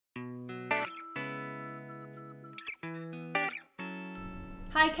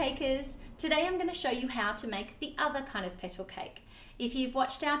Hi cakers! Today I'm going to show you how to make the other kind of petal cake. If you've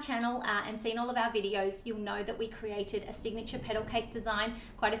watched our channel and seen all of our videos, you'll know that we created a signature petal cake design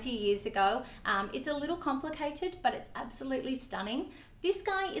quite a few years ago. It's a little complicated, but it's absolutely stunning. This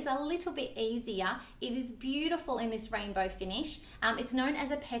guy is a little bit easier. It is beautiful in this rainbow finish. It's known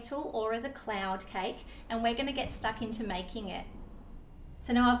as a petal or as a cloud cake, and we're going to get stuck into making it.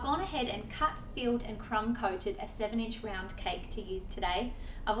 So now I've gone ahead and cut, filled and crumb coated a 7-inch round cake to use today.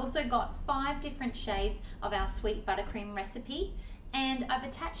 I've also got 5 different shades of our sweet buttercream recipe, and I've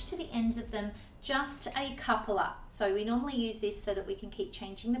attached to the ends of them just a coupler. So we normally use this so that we can keep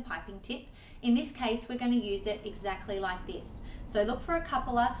changing the piping tip. In this case, we're going to use it exactly like this. So look for a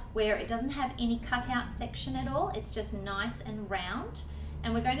coupler where it doesn't have any cutout section at all. It's just nice and round.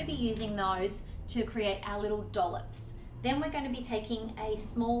 And we're going to be using those to create our little dollops. Then we're going to be taking a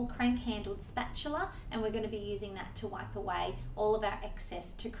small crank-handled spatula and we're going to be using that to wipe away all of our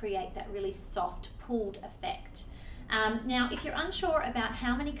excess to create that really soft pulled effect. Now, if you're unsure about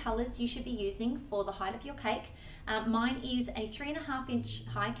how many colours you should be using for the height of your cake, mine is a 3.5-inch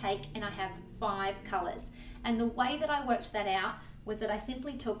high cake and I have 5 colours. And the way that I worked that out was that I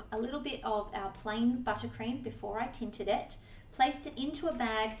simply took a little bit of our plain buttercream before I tinted it, placed it into a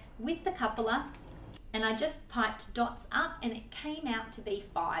bag with the coupler, and I just piped dots up and it came out to be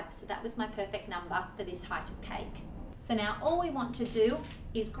 5. So that was my perfect number for this height of cake. So now all we want to do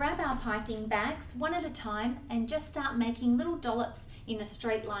is grab our piping bags one at a time and just start making little dollops in a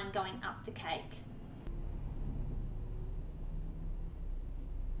straight line going up the cake.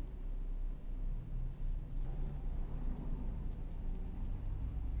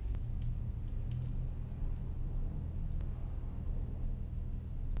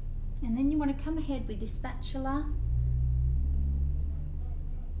 And then you want to come ahead with this spatula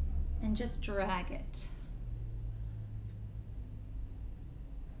and just drag it.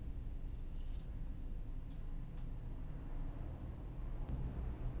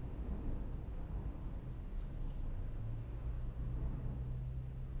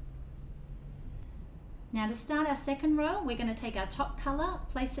 Now to start our second row, we're going to take our top colour,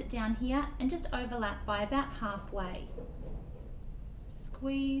 place it down here and just overlap by about halfway.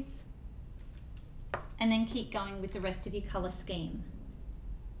 Squeeze. And then keep going with the rest of your colour scheme.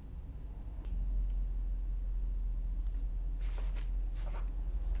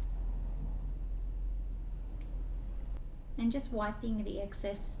 And just wiping the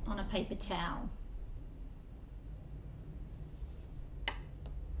excess on a paper towel.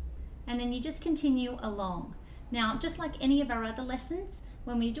 And then you just continue along. Now, just like any of our other lessons,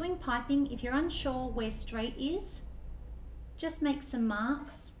 when we're doing piping, if you're unsure where straight is, just make some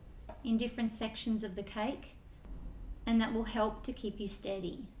marks in different sections of the cake, and that will help to keep you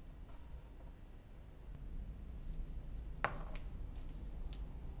steady.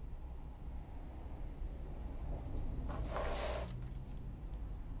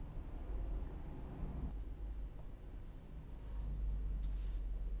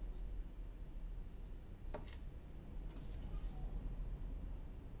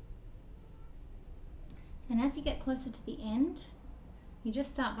 And as you get closer to the end, you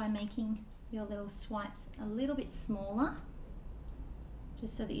just start by making your little swipes a little bit smaller,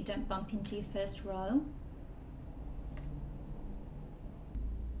 just so that you don't bump into your first row.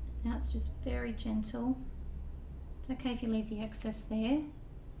 Now it's just very gentle. It's okay if you leave the excess there. You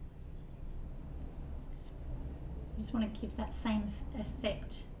just want to give that same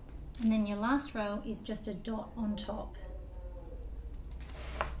effect. And then your last row is just a dot on top.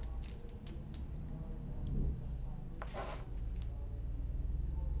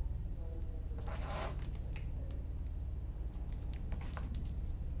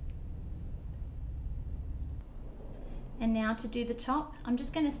 And now to do the top, I'm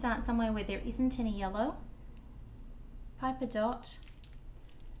just going to start somewhere where there isn't any yellow, pipe a dot,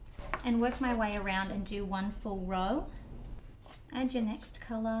 and work my way around and do one full row. Add your next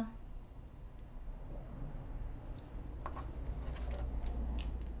colour.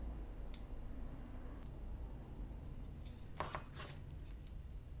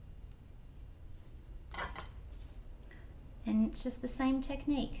 And it's just the same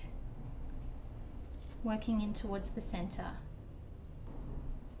technique, working in towards the center.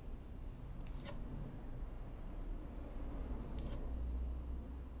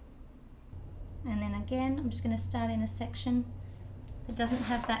 And then again, I'm just going to start in a section that doesn't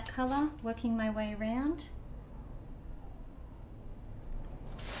have that color, working my way around.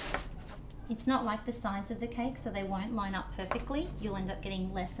 It's not like the sides of the cake, so they won't line up perfectly. You'll end up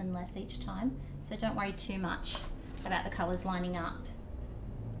getting less and less each time, so don't worry too much about the colors lining up.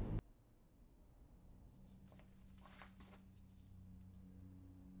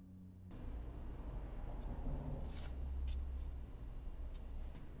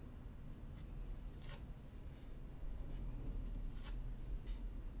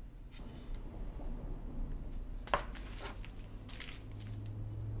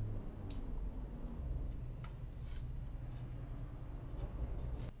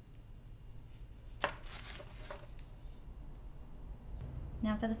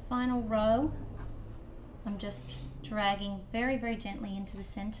 Now for the final row, I'm just dragging very, very gently into the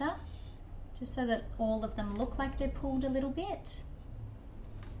center, just so that all of them look like they're pulled a little bit.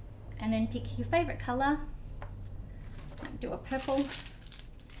 And then pick your favorite color, like do a purple,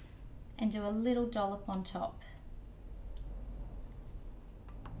 and do a little dollop on top.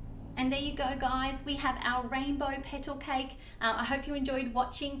 And there you go, guys, we have our rainbow petal cake. I hope you enjoyed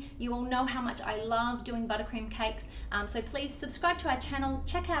watching. You all know how much I love doing buttercream cakes, so please subscribe to our channel,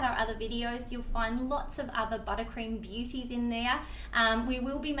 check out our other videos. You'll find lots of other buttercream beauties in there. We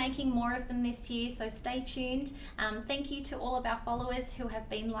will be making more of them this year, so stay tuned. Thank you to all of our followers who have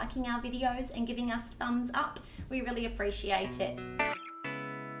been liking our videos and giving us thumbs up. We really appreciate it.